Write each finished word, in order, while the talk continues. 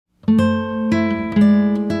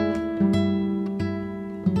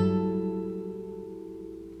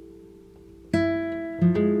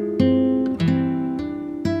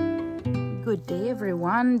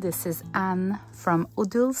everyone, this is Anne from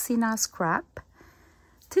Odulcina Scrap.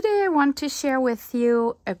 Today I want to share with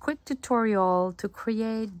you a quick tutorial to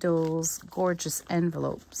create those gorgeous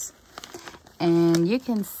envelopes. And you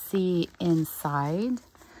can see inside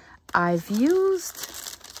I've used,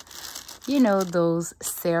 those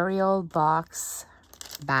cereal box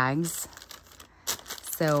bags.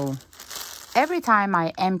 So every time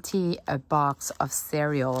I empty a box of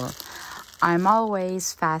cereal, I'm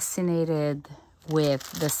always fascinated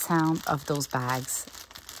with the sound of those bags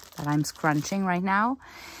that I'm scrunching right now.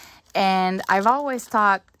 And I've always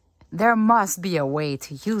thought there must be a way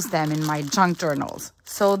to use them in my junk journals.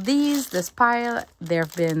 So this pile,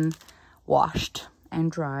 they've been washed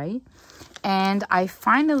and dry. And I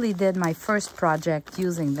finally did my first project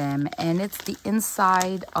using them. And it's the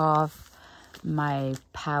inside of my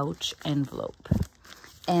pouch envelope.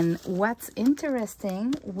 And what's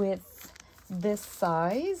interesting with this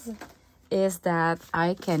size is that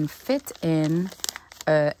I can fit in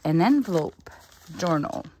an envelope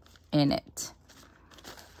journal in it.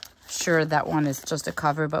 Sure, that one is just a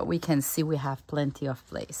cover, but we can see we have plenty of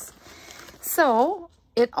place. So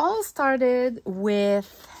it all started with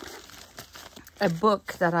a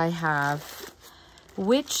book that I have,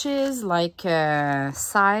 which is like a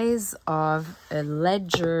size of a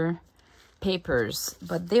ledger papers,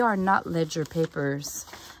 but they are not ledger papers.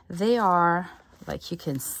 They are, like you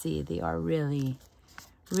can see, they are really,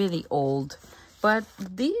 really old. But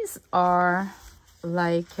these are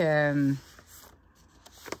like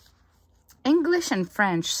English and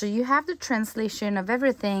French. So you have the translation of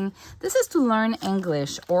everything. This is to learn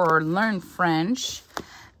English or learn French.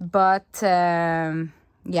 But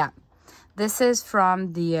yeah, this is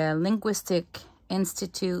from the Linguistic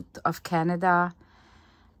Institute of Canada.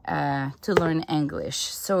 To learn English.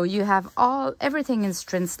 So you have everything is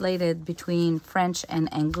translated between French and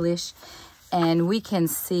English, and we can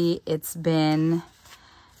see it's been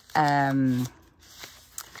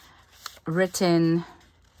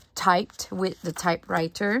typed with the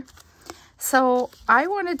typewriter. So I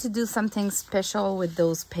wanted to do something special with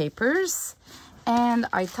those papers, and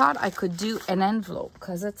I thought I could do an envelope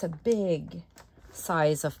because it's a big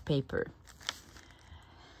size of paper.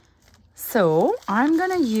 So I'm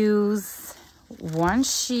gonna use one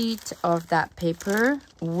sheet of that paper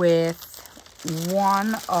with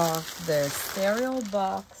one of the cereal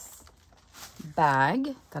box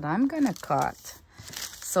bag that I'm gonna cut.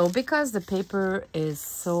 So because the bag is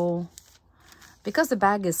so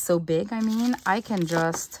big, I can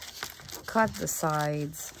just cut the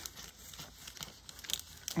sides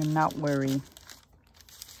and not worry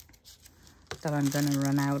that I'm gonna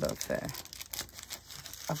run out of the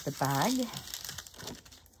bag.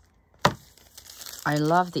 I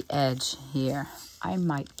love the edge here. I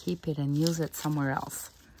might keep it and use it somewhere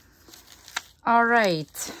else. All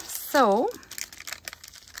right, so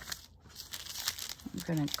I'm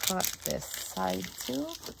gonna cut this side too,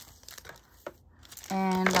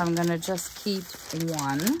 and I'm gonna just keep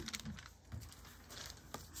one.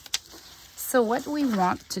 So what we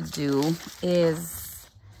want to do is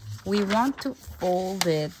we want to fold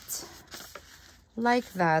it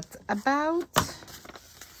like that. About,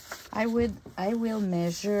 I will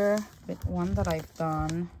measure with one that I've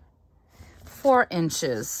done 4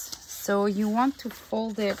 inches. So you want to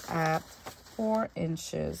fold it at 4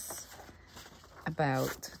 inches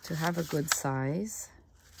about to have a good size.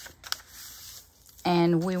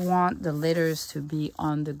 And we want the letters to be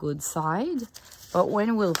on the good side, but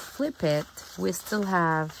when we'll flip it, we still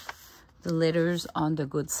have the letters on the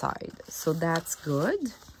good side. So that's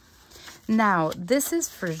good. Now, this is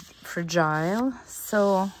fragile,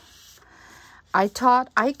 so I thought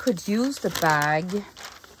I could use the bag.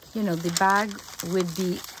 The bag would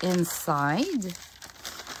be inside.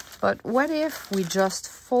 But what if we just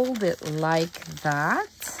fold it like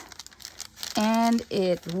that, and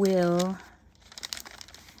it will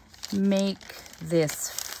make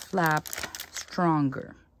this flap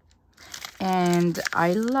stronger. And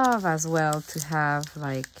I love as well to have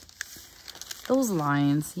like those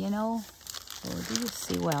lines, or do you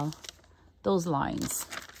see well? Those lines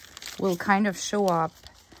will kind of show up.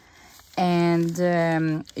 And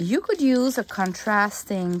you could use a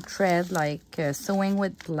contrasting thread like sewing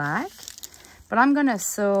with black, but I'm gonna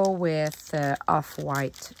sew with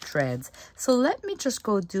off-white threads. So let me just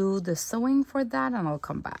go do the sewing for that and I'll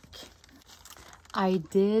come back. I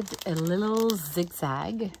did a little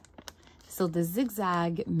zigzag. So the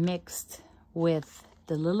zigzag mixed with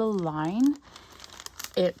the little line,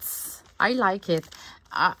 I like it.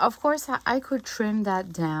 Of course, I could trim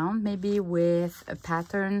that down, maybe with a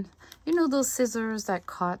pattern. You know, those scissors that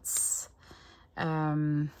cuts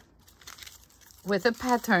with a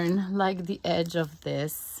pattern like the edge of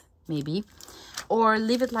this, maybe, or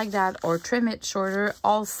leave it like that or trim it shorter.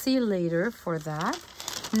 I'll see later for that.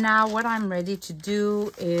 Now what I'm ready to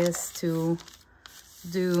do is to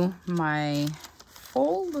do my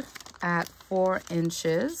fold at 4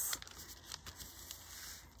 inches,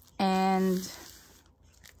 and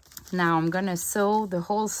now I'm gonna sew the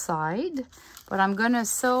whole side, but I'm gonna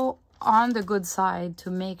sew on the good side to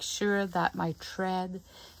make sure that my thread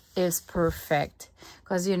is perfect.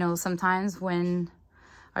 Because you know, sometimes when,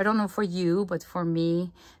 I don't know for you, but for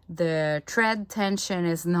me, the thread tension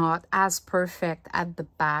is not as perfect at the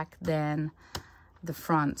back than the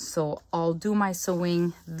front. So I'll do my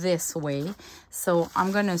sewing this way. So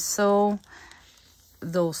I'm gonna sew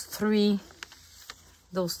those three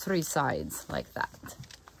sides like that.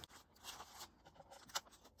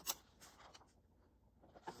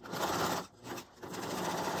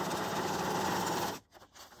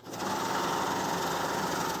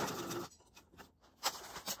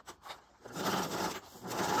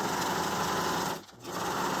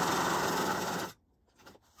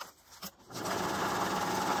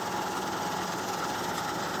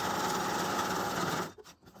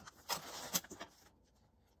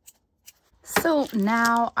 So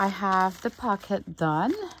now I have the pocket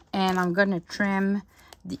done, and I'm going to trim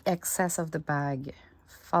the excess of the bag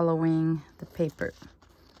following the paper.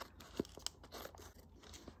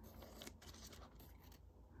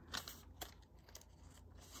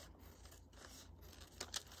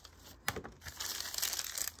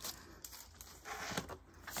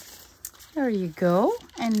 There you go.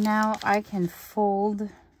 And now I can fold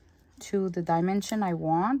to the dimension I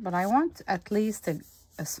want, but I want at least a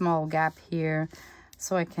small gap here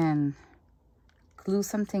so I can glue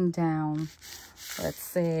something down. Let's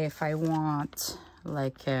say if I want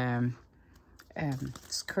like a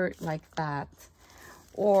skirt like that,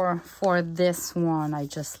 or for this one I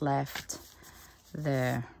just left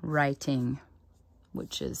the writing,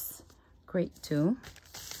 which is great too.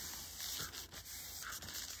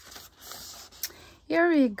 Here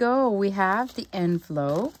we go, we have the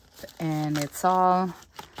envelope, and it's all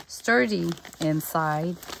sturdy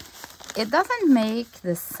inside. It doesn't make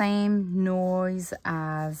the same noise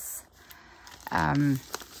as a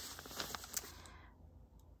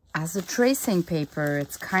tracing paper.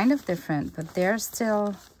 It's kind of different, but there's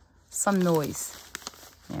still some noise,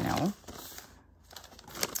 you know.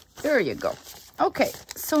 There you go. Okay,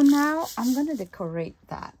 so now I'm gonna decorate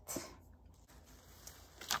that.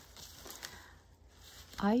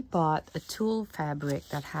 I bought a tulle fabric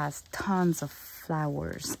that has tons of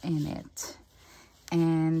flowers in it,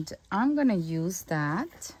 and I'm gonna use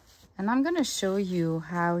that, and I'm gonna show you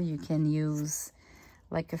how you can use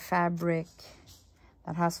like a fabric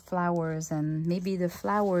that has flowers, and maybe the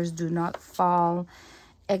flowers do not fall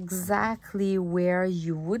exactly where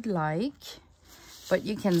you would like, but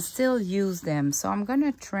you can still use them. So I'm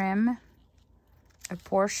gonna trim a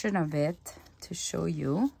portion of it to show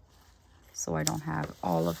you, so I don't have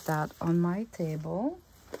all of that on my table.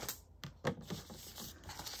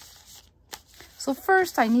 So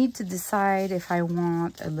first I need to decide if I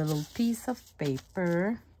want a little piece of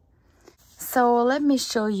paper. So let me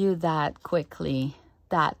show you that quickly.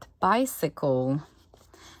 That bicycle,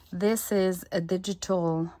 this is a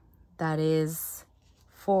digital that is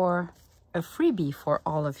for a freebie for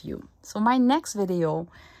all of you. So my next video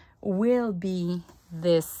will be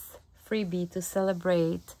this freebie to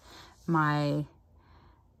celebrate my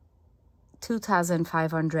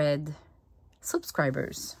 2,500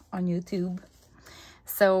 subscribers on YouTube.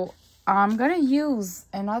 So I'm gonna use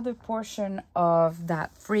another portion of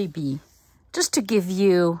that freebie just to give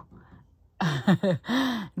you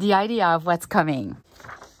the idea of what's coming.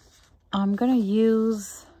 I'm gonna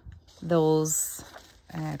use those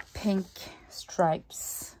pink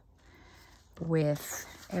stripes with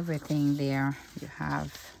everything there you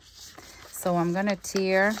have. So I'm gonna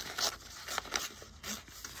tear.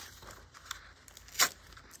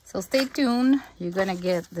 So stay tuned, you're gonna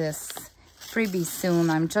get this freebie soon.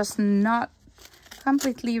 I'm just not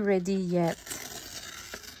completely ready yet.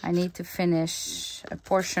 I need to finish a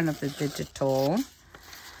portion of the digital,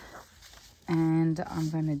 and I'm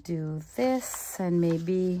gonna do this and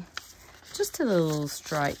maybe just a little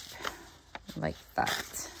stripe like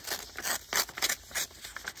that.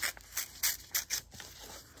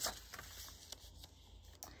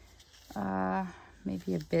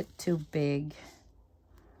 Maybe a bit too big.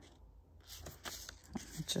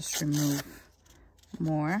 Just remove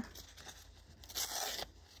more,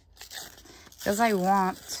 because I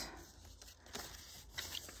want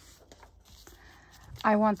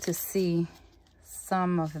to see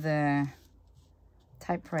some of the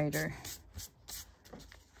typewriter.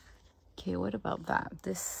 Okay, what about that?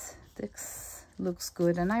 This looks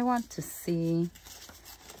good, and I want to see,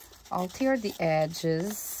 I'll tear the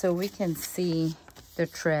edges so we can see the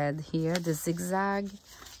thread here, the zigzag.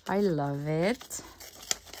 I love it.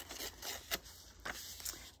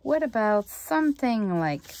 What about something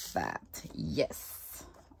like that? Yes,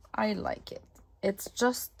 I like it. It's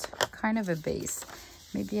just kind of a base.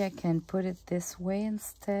 Maybe I can put it this way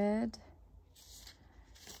instead,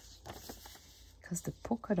 because the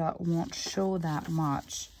polka dot won't show that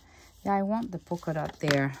much. Yeah, I want the polka dot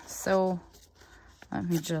there. So let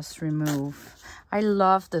me just remove. I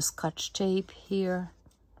love the Scotch tape here,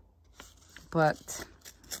 but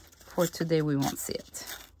for today we won't see it.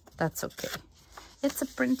 That's okay. It's a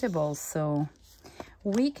printable, so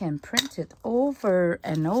we can print it over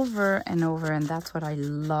and over and over, and that's what I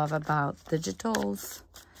love about digitals.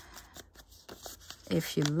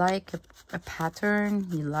 If you like a pattern,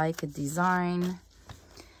 you like a design,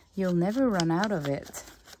 you'll never run out of it.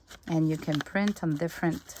 And you can print on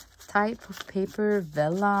different type of paper: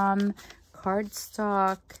 vellum,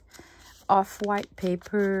 cardstock, off-white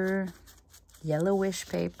paper, yellowish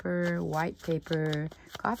paper, white paper,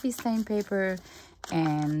 coffee stain paper,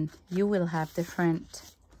 and you will have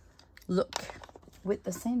different look with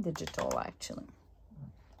the same digital actually.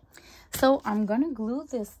 So I'm gonna glue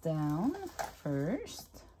this down first.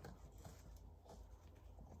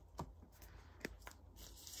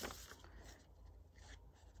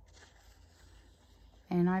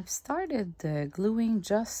 And I've started gluing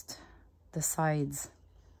just the sides.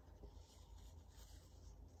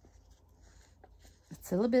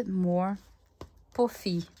 It's a little bit more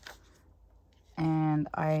puffy, and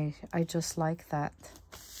I just like that,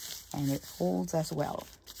 and it holds as well.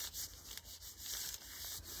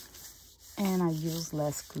 And I use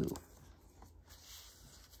less glue.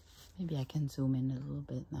 Maybe I can zoom in a little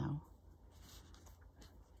bit now.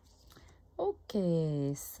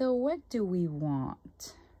 Okay, so what do we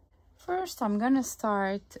want? First, I'm gonna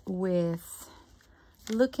start with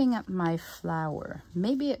looking at my flower.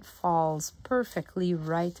 Maybe it falls perfectly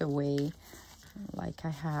right away, like I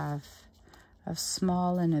have a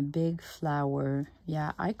small and a big flower.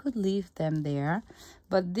 Yeah, I could leave them there,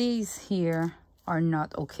 but these here are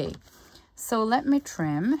not okay. So let me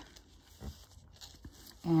trim,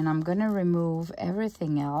 and I'm gonna remove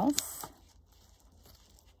everything else.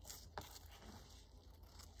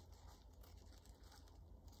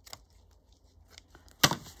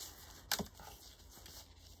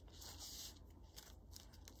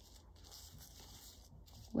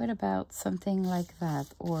 What about something like that?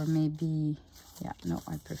 Or maybe, yeah, no,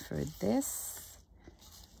 I prefer this.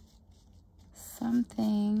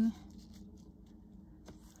 Something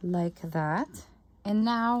like that. And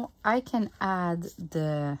now I can add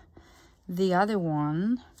the other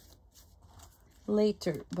one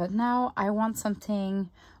later. But now I want something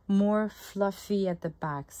more fluffy at the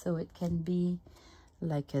back. So it can be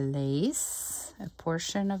like a lace, a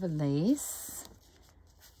portion of a lace.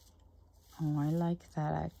 Oh, I like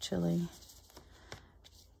that actually.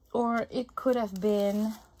 Or it could have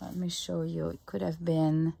been, let me show you, it could have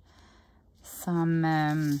been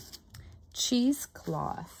some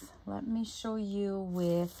cheesecloth. Let me show you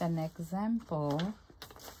with an example.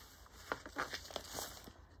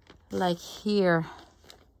 Like here,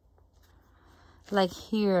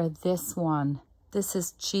 this one. This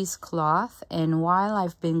is cheesecloth, and while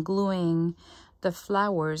I've been gluing the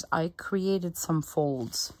flowers, I created some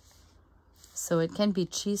folds. So it can be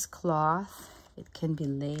cheesecloth, it can be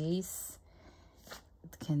lace,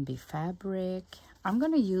 it can be fabric. I'm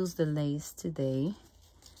gonna use the lace today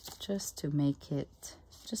just to make it,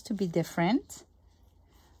 just to be different.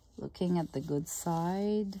 Looking at the good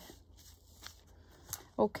side.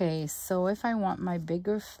 Okay, so if I want my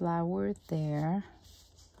bigger flower there,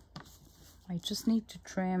 I just need to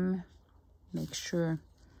trim, make sure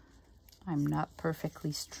I'm not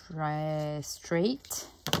perfectly straight.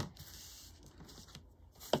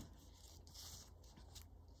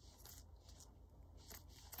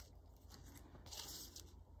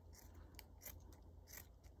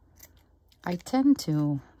 I tend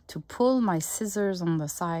to pull my scissors on the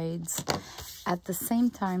sides at the same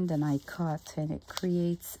time that I cut, and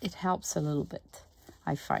it helps a little bit,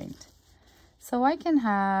 I find. So I can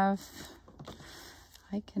have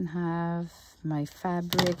my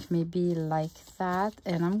fabric maybe like that,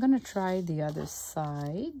 and I'm gonna try the other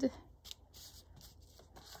side.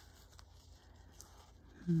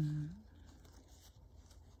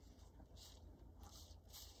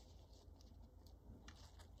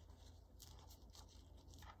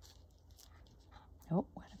 Oh,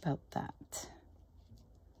 what about that?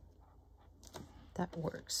 That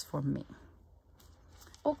works for me.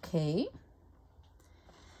 Okay.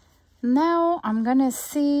 Now I'm gonna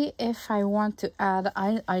see if I want to add,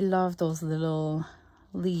 I love those little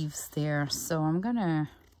leaves there, so I'm gonna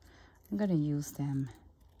use them.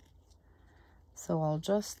 So I'll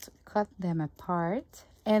just cut them apart,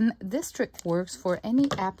 and this trick works for any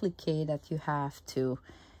applique that you have too.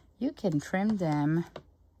 You can trim them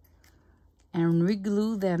and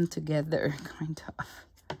re-glue them together, kind of.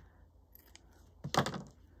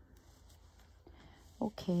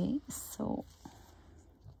 Okay, so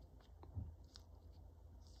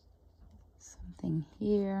something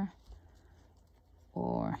here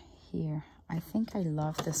or here. I think I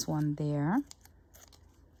love this one there.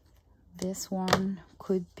 This one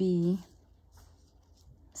could be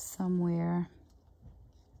somewhere.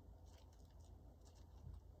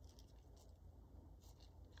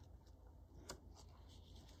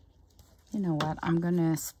 You know what? I'm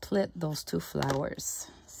gonna split those two flowers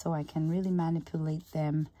so I can really manipulate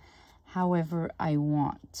them however I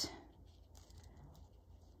want.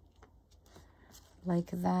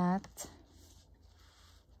 Like that.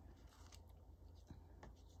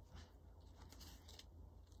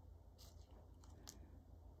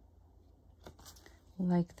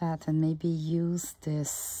 Like that, and maybe use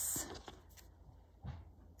this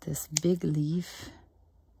big leaf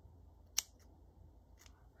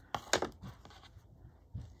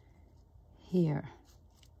here.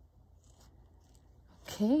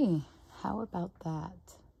 Okay, how about that?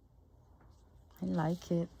 I like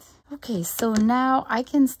it. Okay, so now I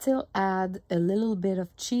can still add a little bit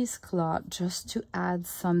of cheesecloth just to add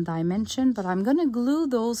some dimension, but I'm gonna glue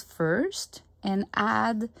those first and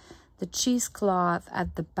add the cheesecloth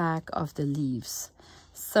at the back of the leaves.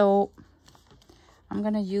 So I'm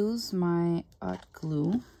gonna use my hot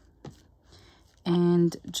glue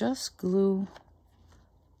and just glue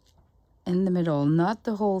in the middle, not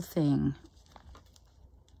the whole thing,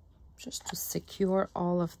 just to secure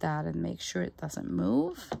all of that and make sure it doesn't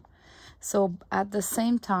move. So at the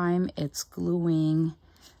same time, it's gluing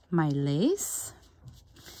my lace.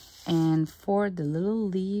 And for the little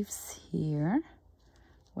leaves here,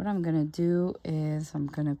 what I'm gonna do is I'm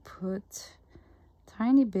gonna put a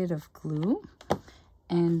tiny bit of glue,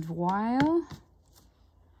 and while,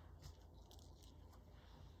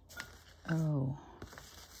 oh,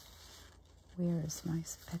 where is my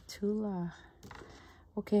spatula?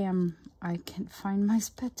 Okay, I can't find my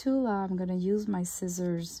spatula. I'm gonna use my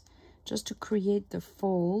scissors just to create the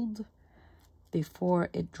fold before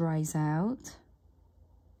it dries out.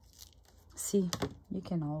 See, you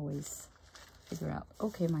can always figure out.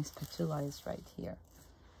 Okay, my spatula is right here.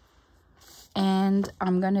 And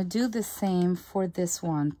I'm gonna do the same for this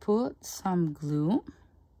one. Put some glue.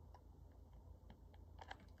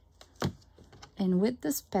 And with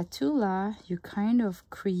the spatula, you kind of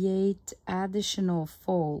create additional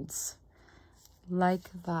folds like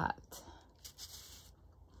that.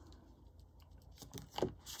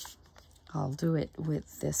 I'll do it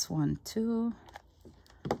with this one too.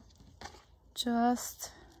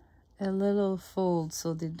 Just a little fold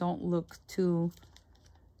so they don't look too,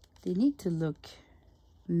 they need to look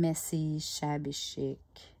messy, shabby chic.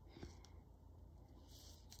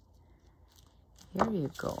 Here you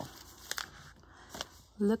go.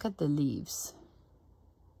 Look at the leaves.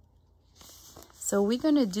 So we're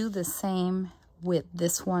gonna do the same with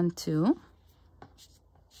this one too.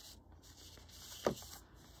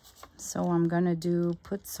 So I'm gonna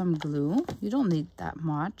put some glue. You don't need that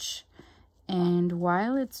much. And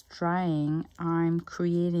while it's drying, I'm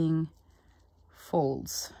creating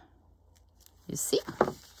folds. You see?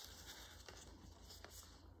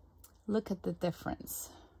 Look at the difference.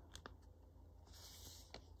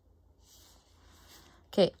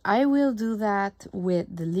 Okay, I will do that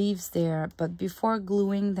with the leaves there, but before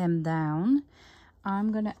gluing them down,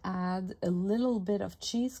 I'm gonna add a little bit of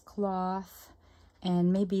cheesecloth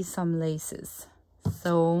and maybe some laces.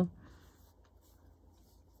 So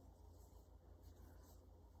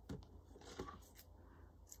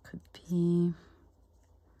could be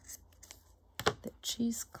the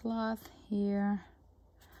cheesecloth here.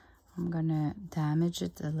 I'm gonna damage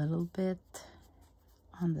it a little bit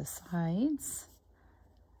on the sides.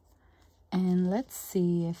 And let's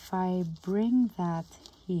see if I bring that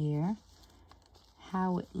here,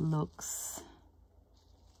 how it looks.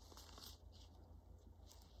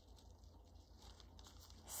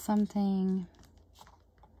 Something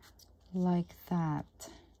like that.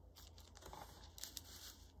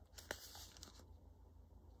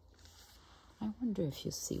 I wonder if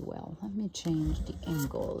you see well. Let me change the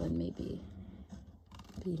angle and maybe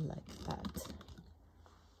be like that.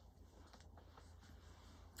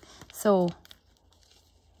 So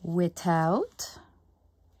without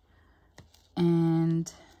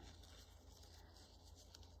and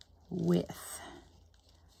width.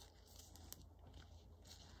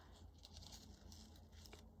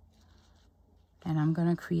 And I'm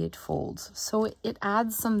gonna create folds. So it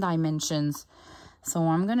adds some dimensions. So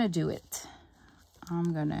I'm gonna do it.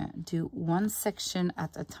 I'm gonna do one section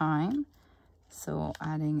at a time. So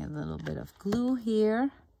adding a little bit of glue here.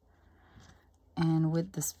 And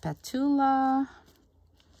with the spatula,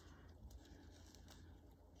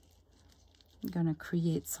 I'm gonna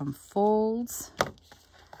create some folds.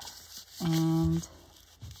 And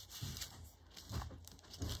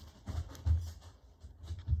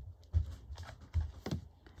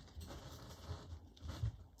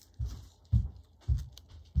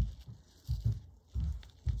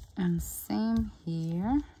same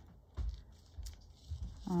here.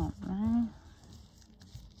 All right.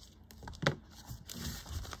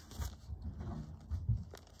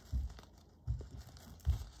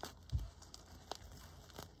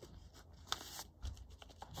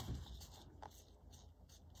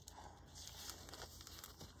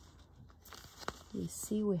 You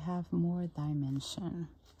see we have more dimension.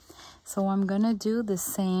 So I'm gonna do the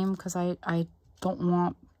same because I don't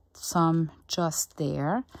want some just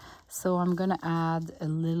there. So I'm gonna add a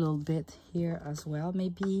little bit here as well,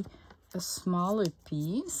 maybe a smaller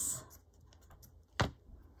piece.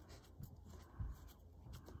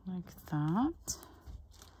 Like that.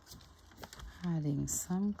 Adding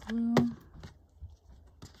some glue.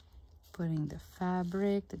 Putting the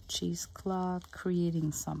fabric, the cheesecloth,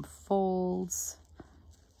 creating some folds.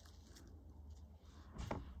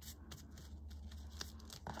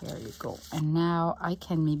 There you go. And now I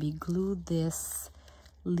can maybe glue this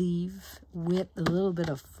leaf with a little bit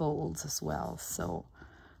of folds as well. So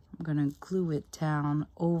I'm gonna glue it down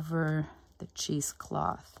over the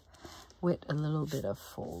cheesecloth with a little bit of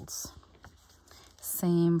folds.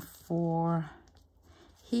 Same for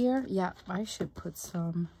here. Yeah, I should put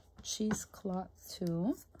some cheesecloth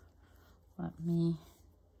too. Let me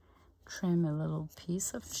trim a little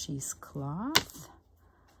piece of cheesecloth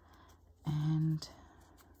and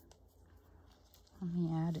let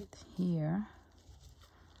me add it here.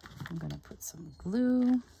 I'm gonna put some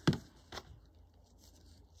glue,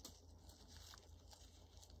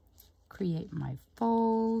 create my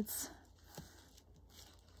folds,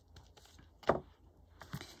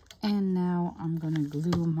 and now I'm gonna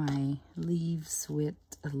glue my leaves with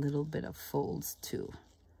a little bit of folds too.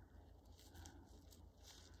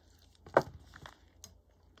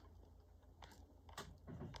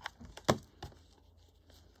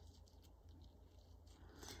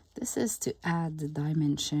 This is to add the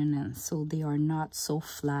dimension and so they are not so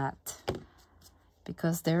flat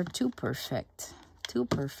because they're too perfect.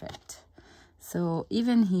 So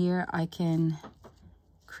even here I can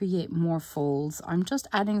create more folds. I'm just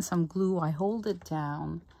adding some glue. I hold it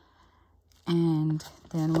down and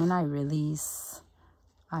then when I release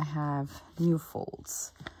I have new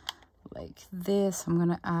folds like this. I'm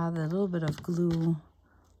gonna add a little bit of glue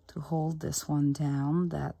to hold this one down,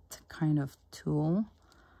 that kind of tool,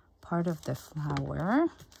 part of the flower.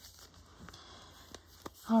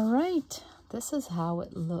 All right, this is how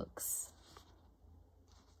it looks.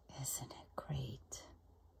 Isn't it great?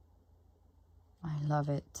 I love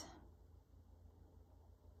it.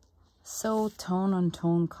 So tone on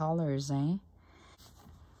tone colors, eh?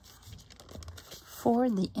 For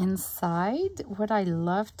the inside, what I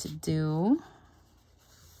love to do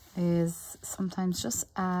is sometimes just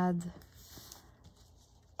add,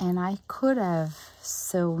 and I could have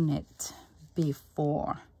sewn it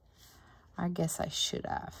before. I guess I should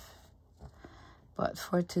have. But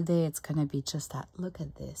for today, it's gonna be just that. Look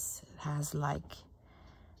at this. It has like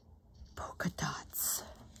polka dots.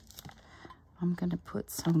 I'm gonna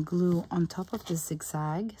put some glue on top of the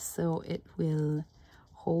zigzag so it will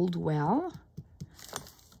hold well,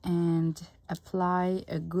 and apply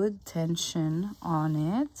a good tension on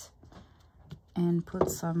it and put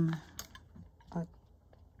some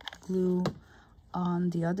glue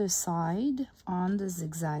on the other side on the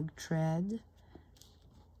zigzag thread.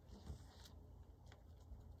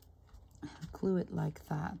 Glue it like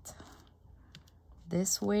that.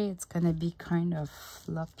 This way it's gonna be kind of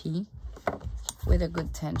floppy with a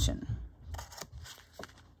good tension.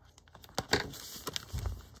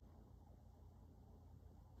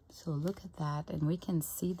 So look at that, and we can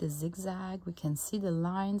see the zigzag, we can see the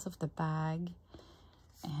lines of the bag,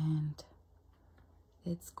 and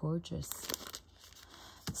it's gorgeous.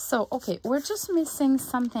 So, okay, we're just missing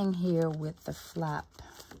something here with the flap.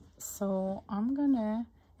 So I'm gonna,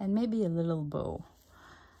 and maybe a little bow.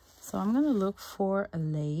 So I'm gonna look for a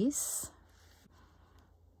lace.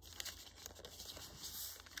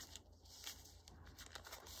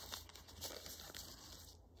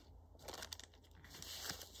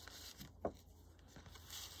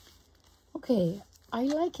 Okay, I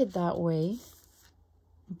like it that way,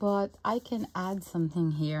 but I can add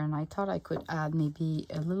something here, and I thought I could add maybe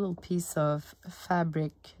a little piece of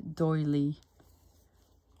fabric doily.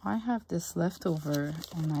 I have this leftover,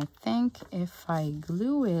 and I think if I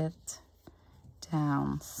glue it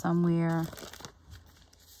down somewhere,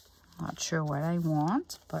 not sure what I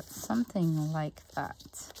want, but something like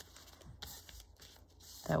that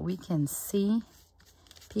we can see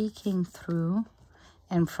peeking through,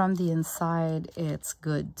 and from the inside it's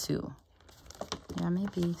good too. Yeah,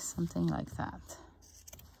 maybe something like that.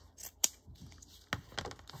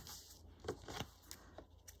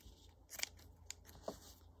 I'm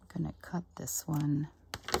gonna cut this one.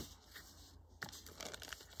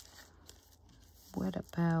 What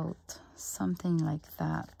about something like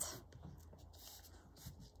that?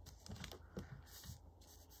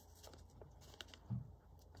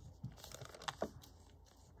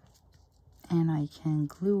 And I can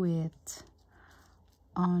glue it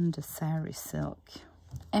on the sari silk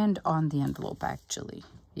and on the envelope, actually.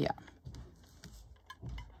 Yeah,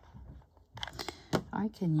 I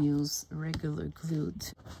can use regular glue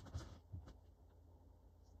too.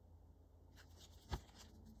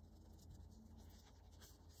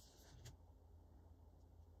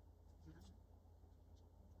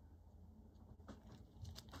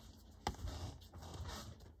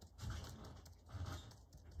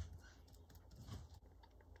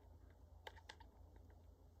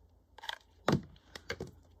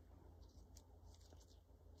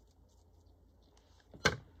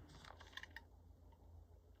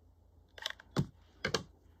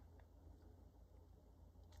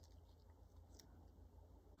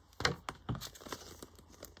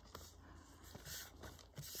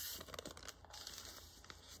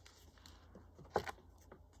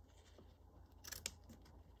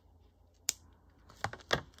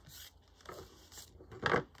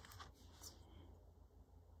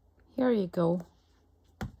 Here you go.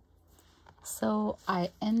 So I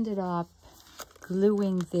ended up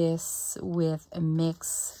gluing this with a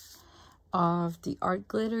mix of the art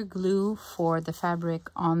glitter glue for the fabric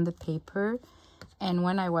on the paper, and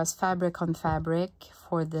when I was fabric on fabric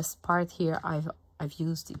for this part here, I've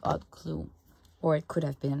used the hot glue, or it could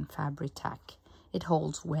have been fabric tack. It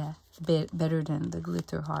holds well, better than the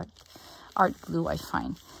glitter art glue, I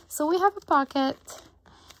find. So we have a pocket,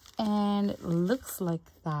 and it looks like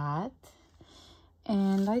that.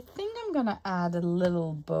 And I think I'm gonna add a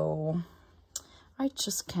little bow. I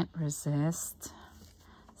just can't resist.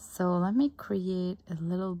 So let me create a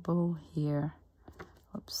little bow here.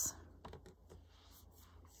 Oops.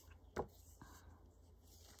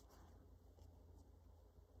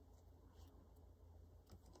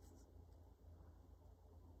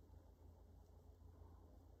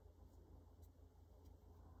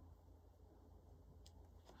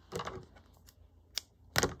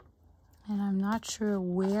 And I'm not sure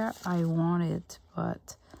where I want it,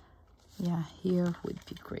 but yeah, here would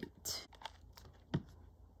be great.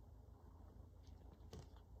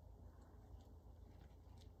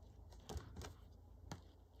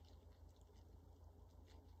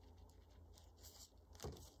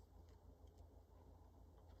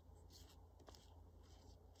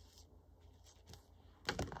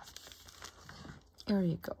 There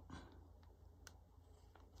you go.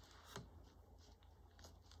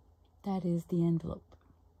 That is the envelope.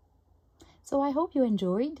 So I hope you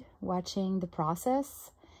enjoyed watching the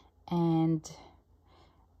process, and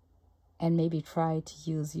maybe try to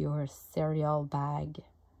use your cereal bag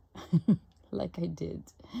like I did.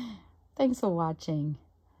 Thanks for watching.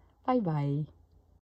 Bye bye.